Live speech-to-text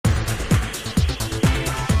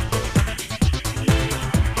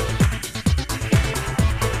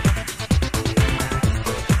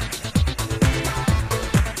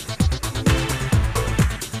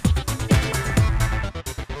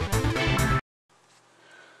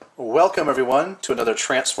Welcome everyone to another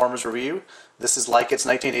Transformers review. This is like it's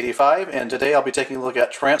 1985, and today I'll be taking a look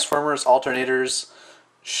at Transformers Alternators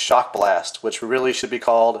Shockblast, which really should be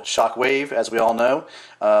called Shockwave, as we all know,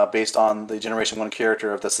 based on the Generation 1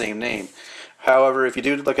 character of the same name. However, if you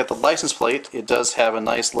do look at the license plate, it does have a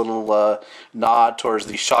nice little nod towards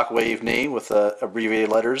the Shockwave name with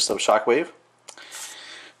abbreviated letters of Shockwave.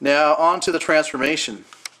 Now, on to the transformation.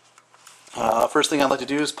 First thing I'd like to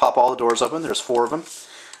do is pop all the doors open. There's 4 of them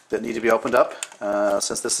that need to be opened up.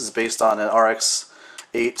 Since this is based on an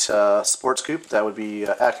RX-8 sports coupe, that would be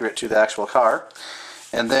accurate to the actual car.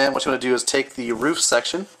 And then what you want to do is take the roof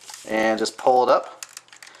section and just pull it up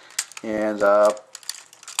and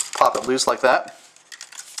pop it loose like that.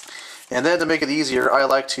 And then to make it easier, I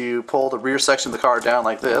like to pull the rear section of the car down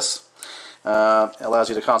like this. It allows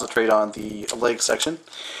you to concentrate on the leg section.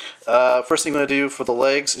 First thing you want to do for the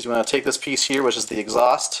legs is you want to take this piece here, which is the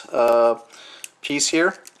exhaust piece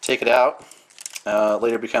here, take it out.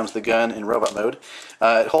 Later becomes the gun in robot mode.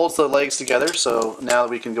 It holds the legs together, so now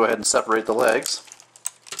we can go ahead and separate the legs.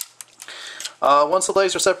 Once the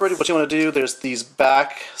legs are separated, what you want to do, there's these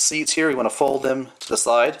back seats here. You want to fold them to the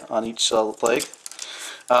side on each leg.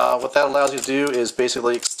 What that allows you to do is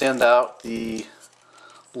basically extend out the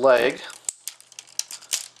leg.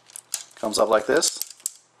 Comes up like this,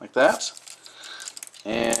 like that.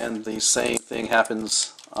 And the same thing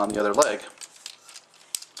happens on the other leg.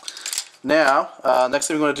 Now, next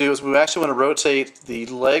thing we want to do is we actually want to rotate the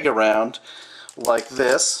leg around like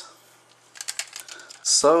this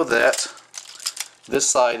so that this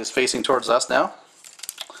side is facing towards us now.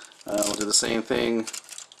 We'll do the same thing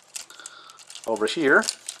over here.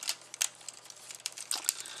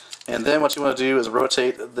 And then what you want to do is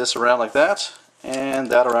rotate this around like that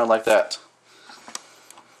and that around like that.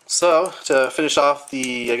 So, to finish off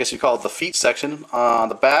the, I guess you call it the feet section, on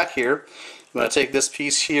the back here, you want to take this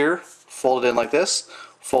piece here, fold it in like this,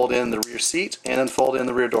 fold in the rear seat, and then fold in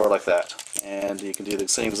the rear door like that. And you can do the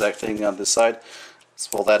same exact thing on this side. Let's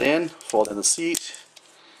fold that in, fold in the seat,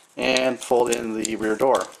 and fold in the rear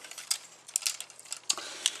door.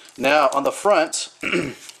 Now on the front,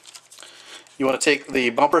 you want to take the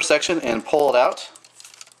bumper section and pull it out.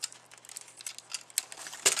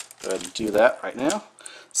 Go ahead and do that right now.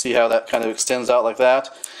 See how that kind of extends out like that.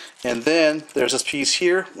 And then there's this piece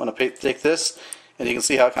here. I'm going to take this, and you can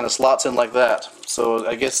see how it kind of slots in like that. So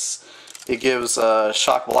I guess it gives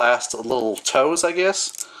Shockblast a little toes, I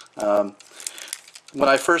guess. When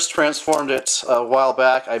I first transformed it a while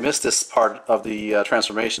back, I missed this part of the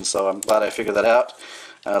transformation, so I'm glad I figured that out.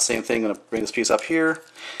 Same thing, I'm going to bring this piece up here.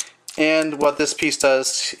 And what this piece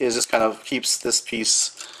does is just kind of keeps this piece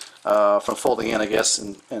from folding in, I guess,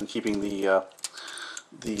 and keeping the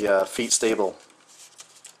feet stable.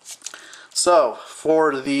 So,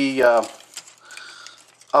 for the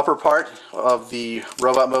upper part of the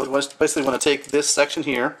robot mode, we basically want to take this section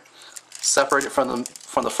here, separate it from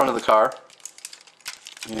the front of the car,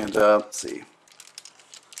 and let's see,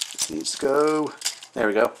 this needs to go, there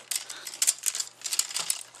we go.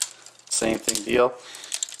 Same deal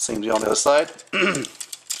on the other side.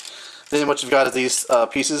 Then what you've got is these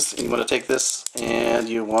pieces, and you want to take this and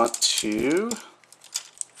you want to,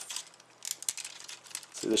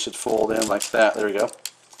 see, this should fold in like that, there we go,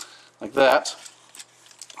 like that.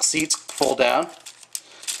 Seats fold down,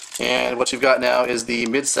 and what you've got now is the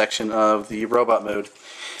midsection of the robot mode.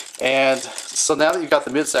 And so now that you've got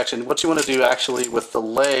the midsection, what you want to do actually with the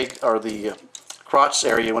leg, or the crotch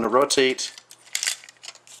area, you want to rotate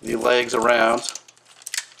the legs around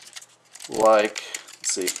like,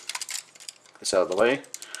 let's see, this out of the way,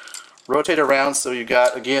 rotate around so you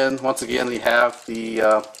got, again, once again, you have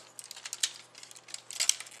the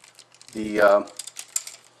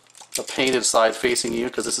painted side facing you,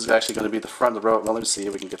 because this is actually going to be the front of the robot. Well, let me see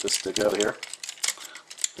if we can get this to go here.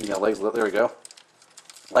 You got legs, there we go,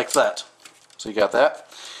 like that. So you got that,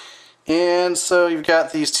 and so you've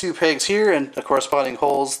got these 2 pegs here and the corresponding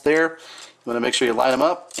holes there. You want to make sure you line them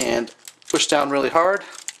up and push down really hard,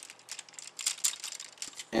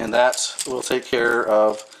 and that will take care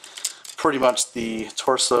of pretty much the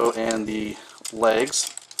torso and the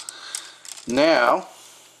legs. Now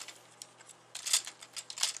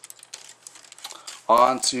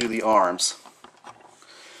onto the arms.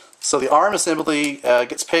 So the arm assembly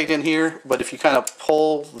gets pegged in here, but if you kind of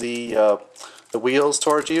pull the wheels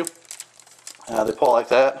towards you, they pull like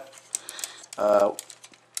that.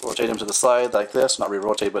 Rotate them to the side like this, not really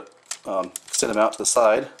rotate, but extend them out to the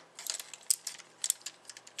side.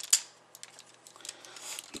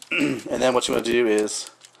 And then what you want to do is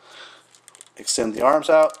extend the arms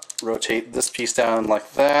out, rotate this piece down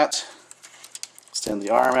like that, extend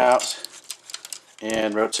the arm out,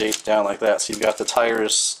 and rotate down like that. So you've got the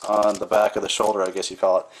tires on the back of the shoulder, I guess you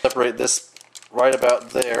call it. Separate this right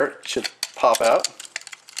about there. It should pop out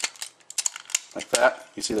like that.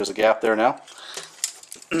 You see there's a gap there now.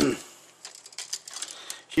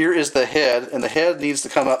 Here is the head, and the head needs to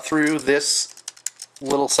come up through this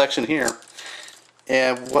little section here.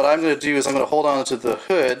 And what I'm going to do is I'm going to hold on to the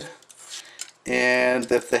hood, and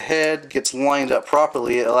if the head gets lined up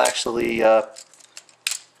properly, it'll actually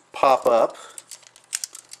pop up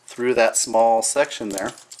through that small section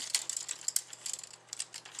there.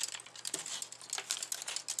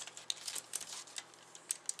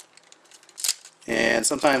 And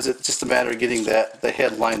sometimes it's just a matter of getting the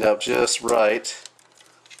head lined up just right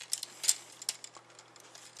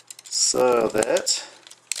so that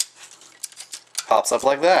pops up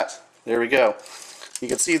like that. There we go. You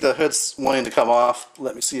can see the hood's wanting to come off.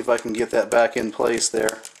 Let me see if I can get that back in place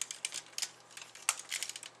there.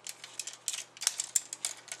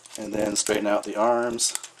 And then straighten out the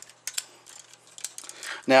arms.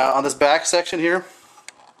 Now on this back section here,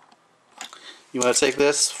 you want to take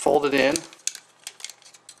this, fold it in,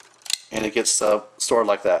 and it gets stored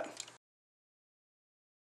like that.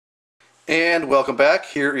 And welcome back.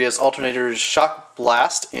 Here is Alternators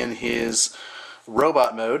Shockblast in his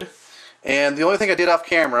robot mode. And the only thing I did off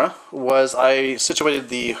camera was I situated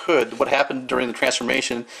the hood. What happened during the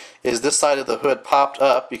transformation is this side of the hood popped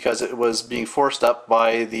up because it was being forced up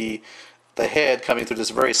by the head coming through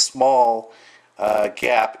this very small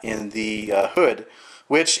gap in the hood,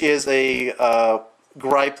 which is a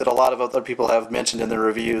gripe that a lot of other people have mentioned in their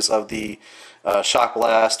reviews of the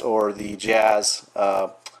Shockblast or the Jazz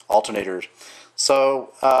alternators.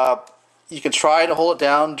 So you can try to hold it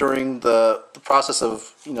down during the process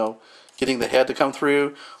of, you know, getting the head to come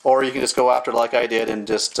through, or you can just go after it like I did and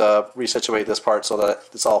just resituate this part so that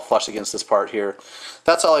it's all flush against this part here.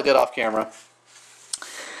 That's all I did off camera.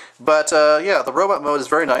 But yeah, the robot mode is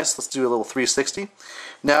very nice. Let's do a little 360.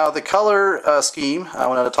 Now the color scheme, I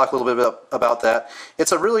wanted to talk a little bit about that.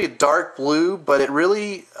 It's a really dark blue, but it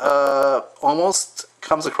really almost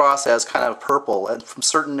comes across as kind of purple, and from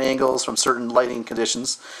certain angles, from certain lighting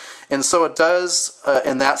conditions. And so it does,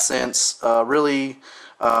 in that sense, really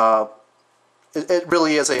it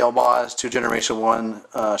really is a homage to Generation 1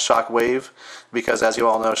 Shockwave, because as you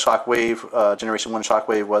all know, Shockwave, Generation 1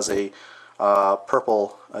 Shockwave was a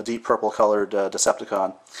deep purple colored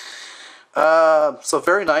Decepticon. So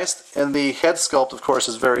very nice, and the head sculpt, of course,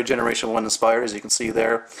 is very Generation 1 inspired, as you can see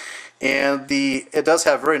there. And it does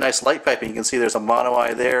have very nice light piping. You can see there's a mono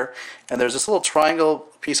eye there, and there's this little triangle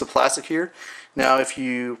piece of plastic here. Now if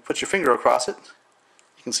you put your finger across it,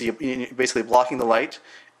 you can see you're basically blocking the light,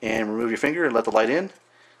 and remove your finger and let the light in.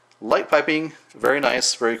 Light piping, very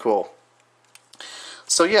nice, very cool.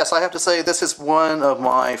 So yes, I have to say this is one of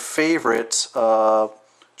my favorite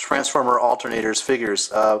Transformer Alternators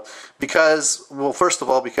figures because, well, first of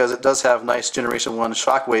all, because it does have nice Generation 1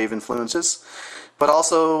 Shockwave influences, but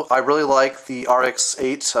also I really like the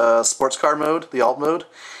RX-8 sports car mode, the alt mode,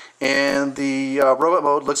 and the robot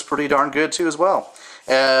mode looks pretty darn good too as well.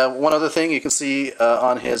 One other thing you can see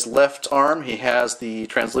on his left arm, he has the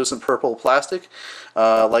translucent purple plastic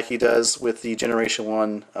like he does with the Generation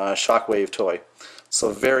 1 Shockwave toy.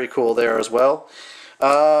 So very cool there as well.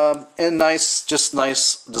 And nice, just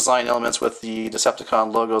nice design elements with the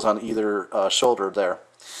Decepticon logos on either shoulder there.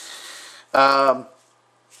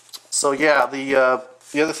 So yeah, the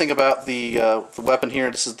other thing about the weapon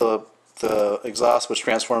here, this is the exhaust which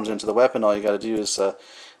transforms into the weapon. All you got to do is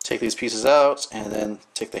take these pieces out and then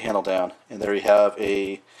take the handle down, and there you have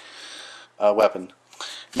a weapon.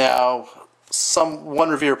 Now, one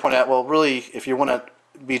reviewer pointed out, well, really, if you want to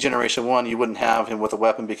be Generation 1, you wouldn't have him with a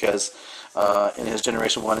weapon because in his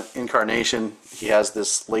Generation 1 incarnation, he has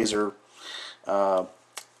this laser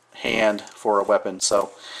hand for a weapon. So,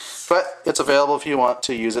 but it's available if you want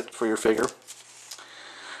to use it for your figure.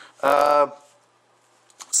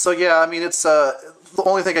 So yeah, I mean, it's the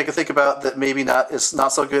only thing I can think about that maybe is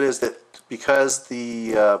not so good is that because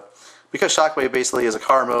because Shockwave basically is a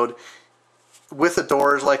car mode with the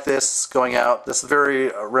doors like this going out, this is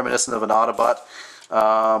very reminiscent of an Autobot.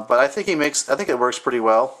 But I think it works pretty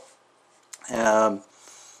well.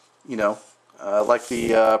 You know, like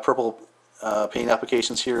the purple paint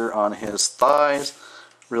applications here on his thighs,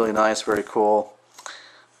 really nice, very cool.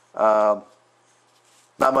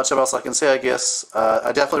 Not much else I can say, I guess.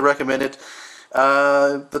 I definitely recommend it.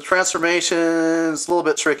 The transformation is a little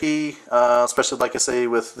bit tricky, especially, like I say,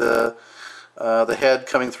 with the head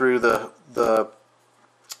coming through the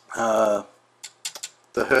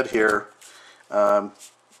hood here.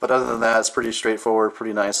 But other than that, it's pretty straightforward,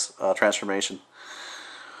 pretty nice transformation.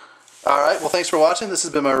 Alright, well thanks for watching. This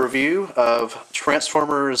has been my review of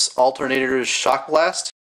Transformers Alternators Shockblast.